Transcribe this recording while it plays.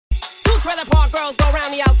trailer park girls go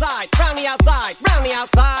round the outside, round the outside, round the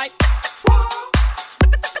outside.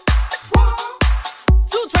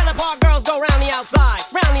 Two trailer park girls go round the outside,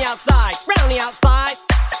 round the outside, round the outside.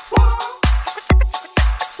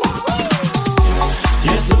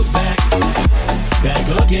 Guess who's back?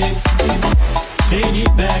 Back again.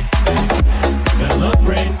 Shady's back. Tell a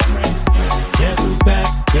friend. Guess who's back?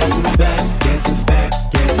 Guess who's back? Guess who's back?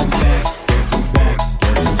 Guess who's back? Guess who's back?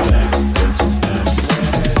 Guess who's back? Guess who's back?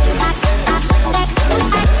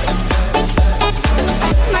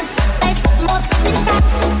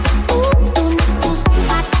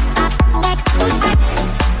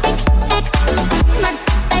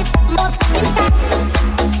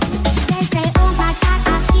 They say, oh my God,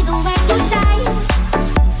 I see the way you shine.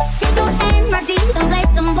 Take your hand, my dear, and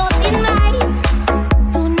place them both in mine.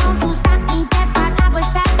 You know you stopped me dead while I was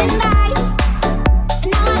passing by. And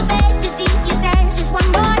now I beg to see you dance just one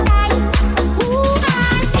more time. Ooh,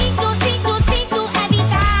 I see you every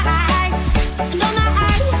time. And oh my,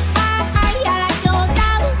 I like your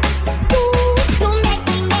style. Ooh, you make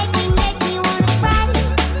me wanna cry.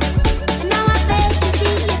 And now I beg to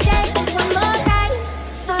see you dance just one more time.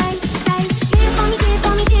 So I say, dance for me, dance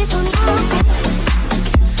for me, dance for me, oh.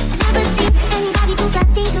 I never seen anybody do the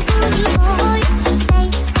things you do before. They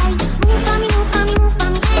say, move for me, move for me, move for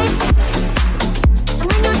me, yeah. And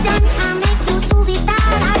when you're done, I'll make you do it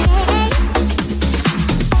all again.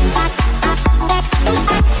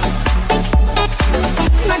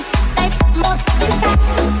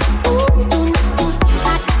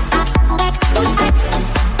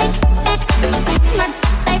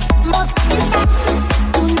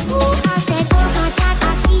 I said, oh my God,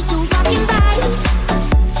 I see you walking by.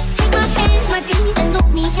 Take my hands, my dear, and look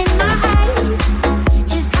me in my eyes.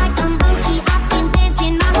 Just like a monkey, I've been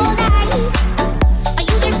dancing my whole life. Are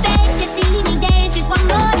you just beg to see me dance just one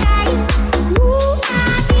more time? Ooh, I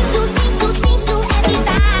see you every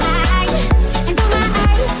time. And oh my,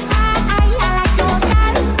 I like your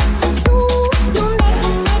style. Ooh, you make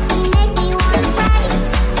me wanna cry.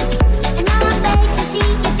 And now I beg to see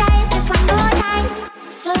you dance just one more time.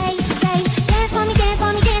 So they say, dance for me, dance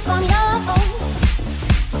for me, dance for me, oh.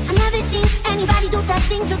 I never seen anybody do the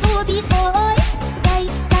things you do before. They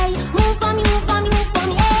say, move for me, move for me, move for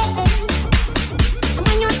me, eh. And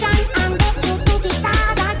when you're done, I'm back to do this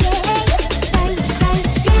all again. They say,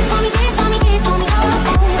 dance for me, dance for me, dance for me, oh.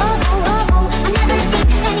 I never seen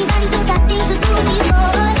anybody do the things you do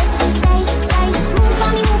before. They say, move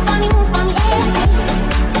for me, move for me, move for me, eh.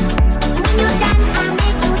 And when you're done, I'm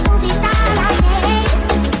back to do this all again.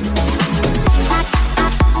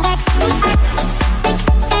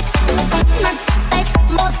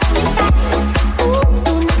 More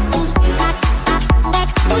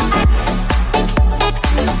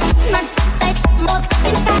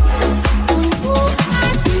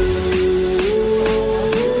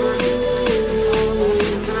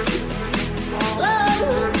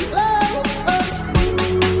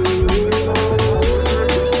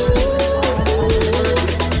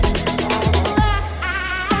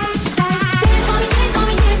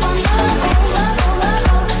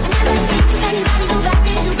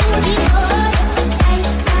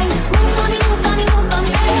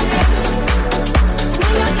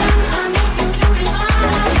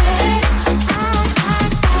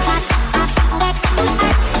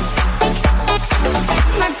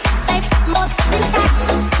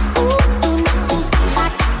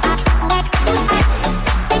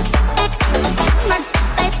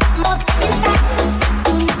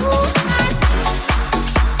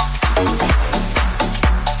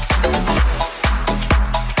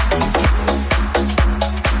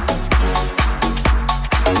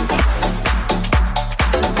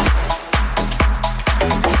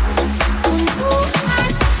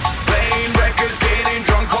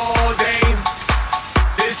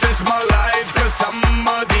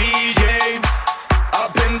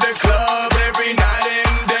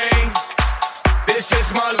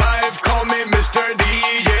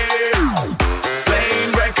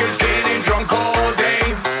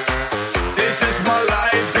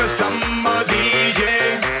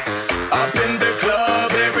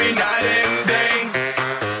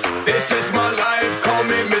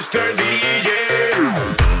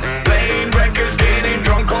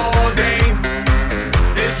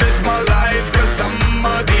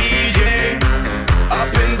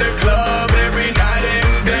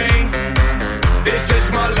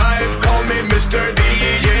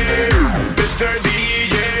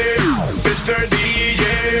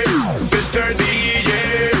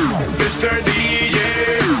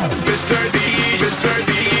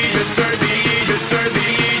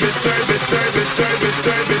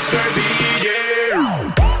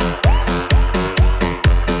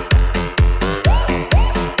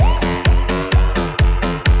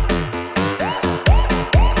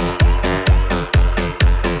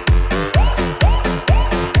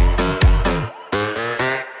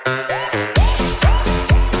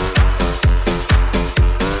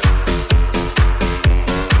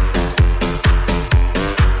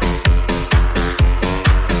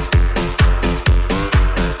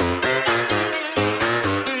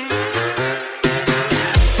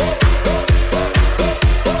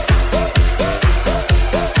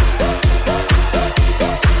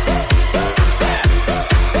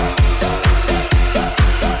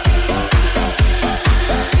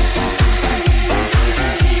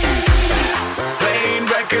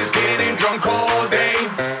drunk all day.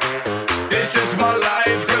 This is my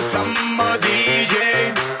life, cause I'm a DJ.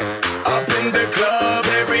 Up in the club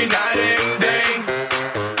every night and day.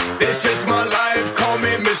 This is my life, call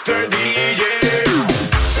me Mr. DJ.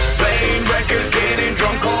 Playing records, getting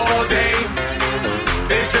drunk all day.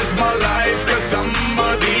 This is my life, cause I'm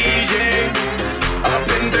a DJ. Up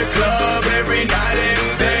in the club every night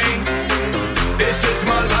and day. This is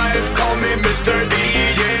my life, call me Mr.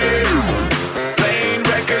 DJ. Playing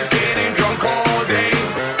records, getting drunk all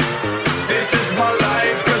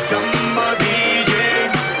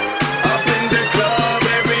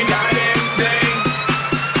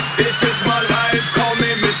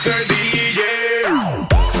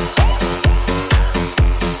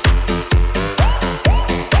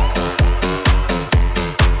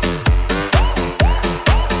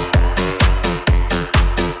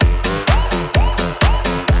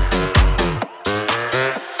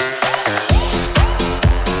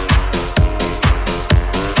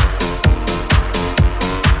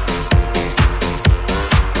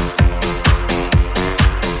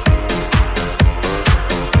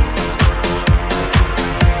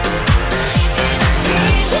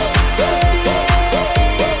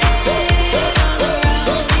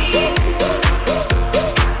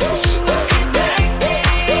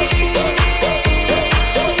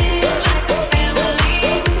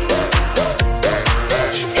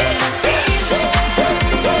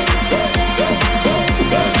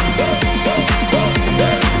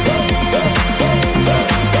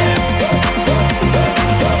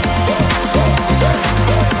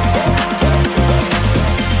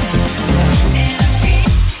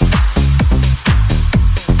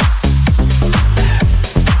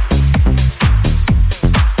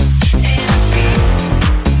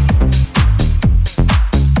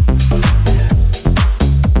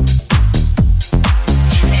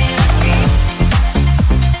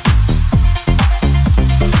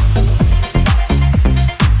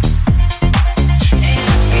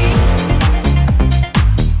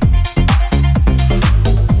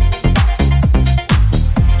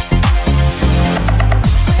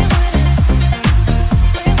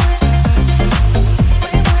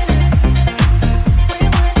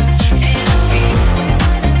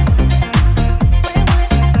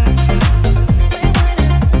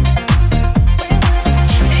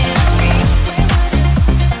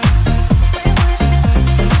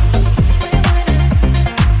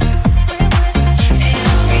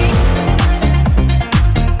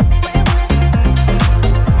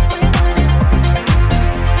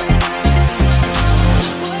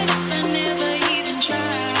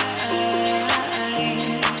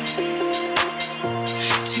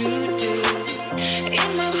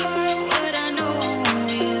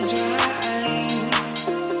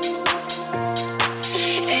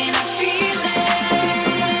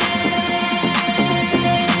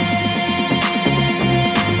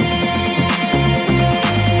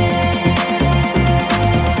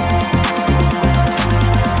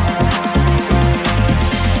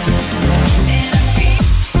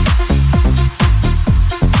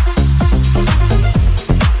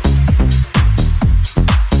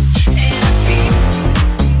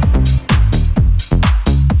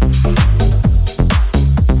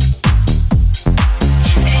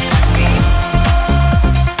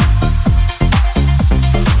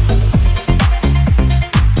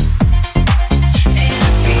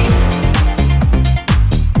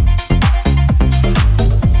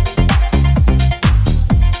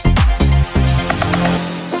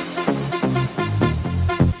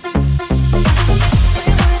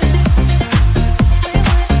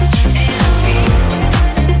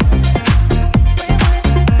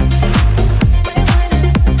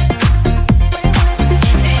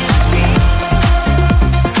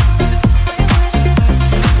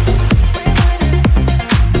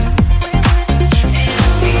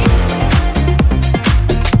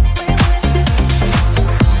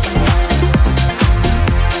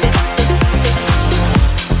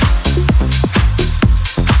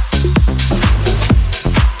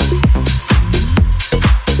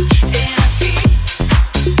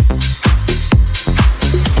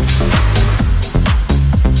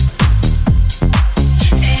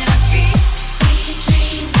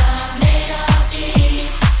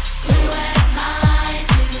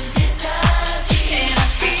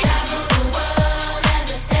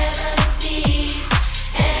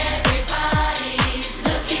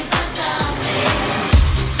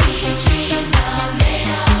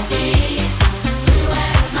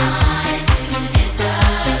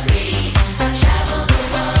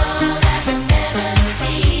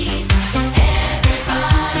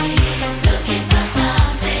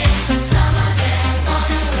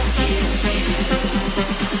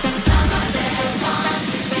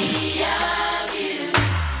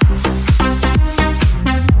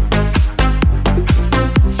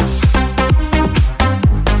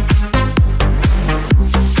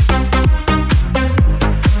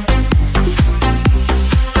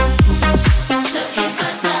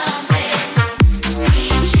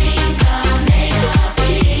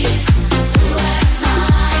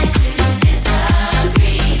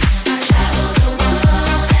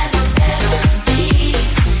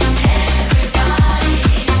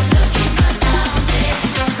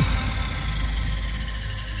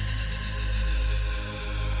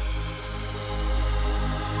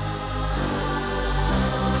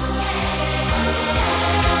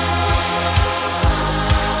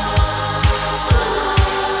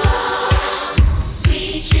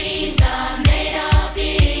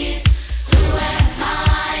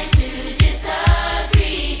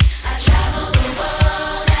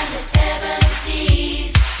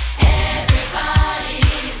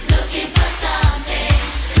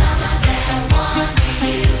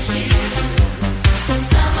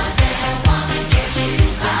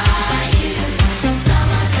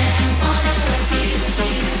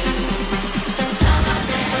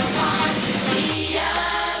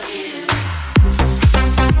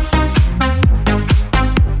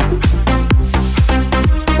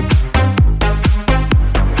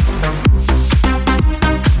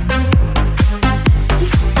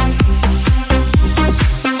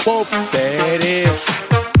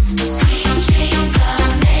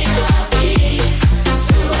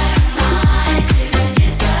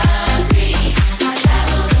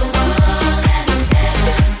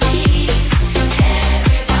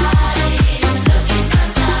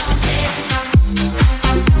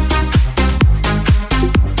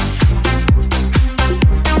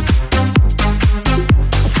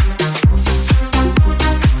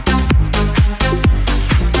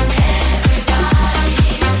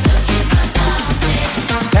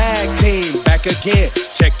again.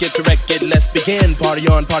 Check it to wreck it, let's begin. Party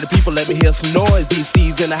on, party people, let me hear some noise.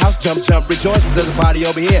 DC's in the house, jump, jump, rejoices. There's a party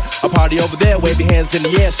over here, a party over there. Wave your hands in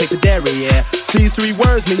the air, shake the dairy, yeah. These three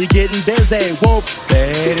words mean you're getting busy. Whoop, there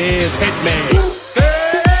it is, hit me.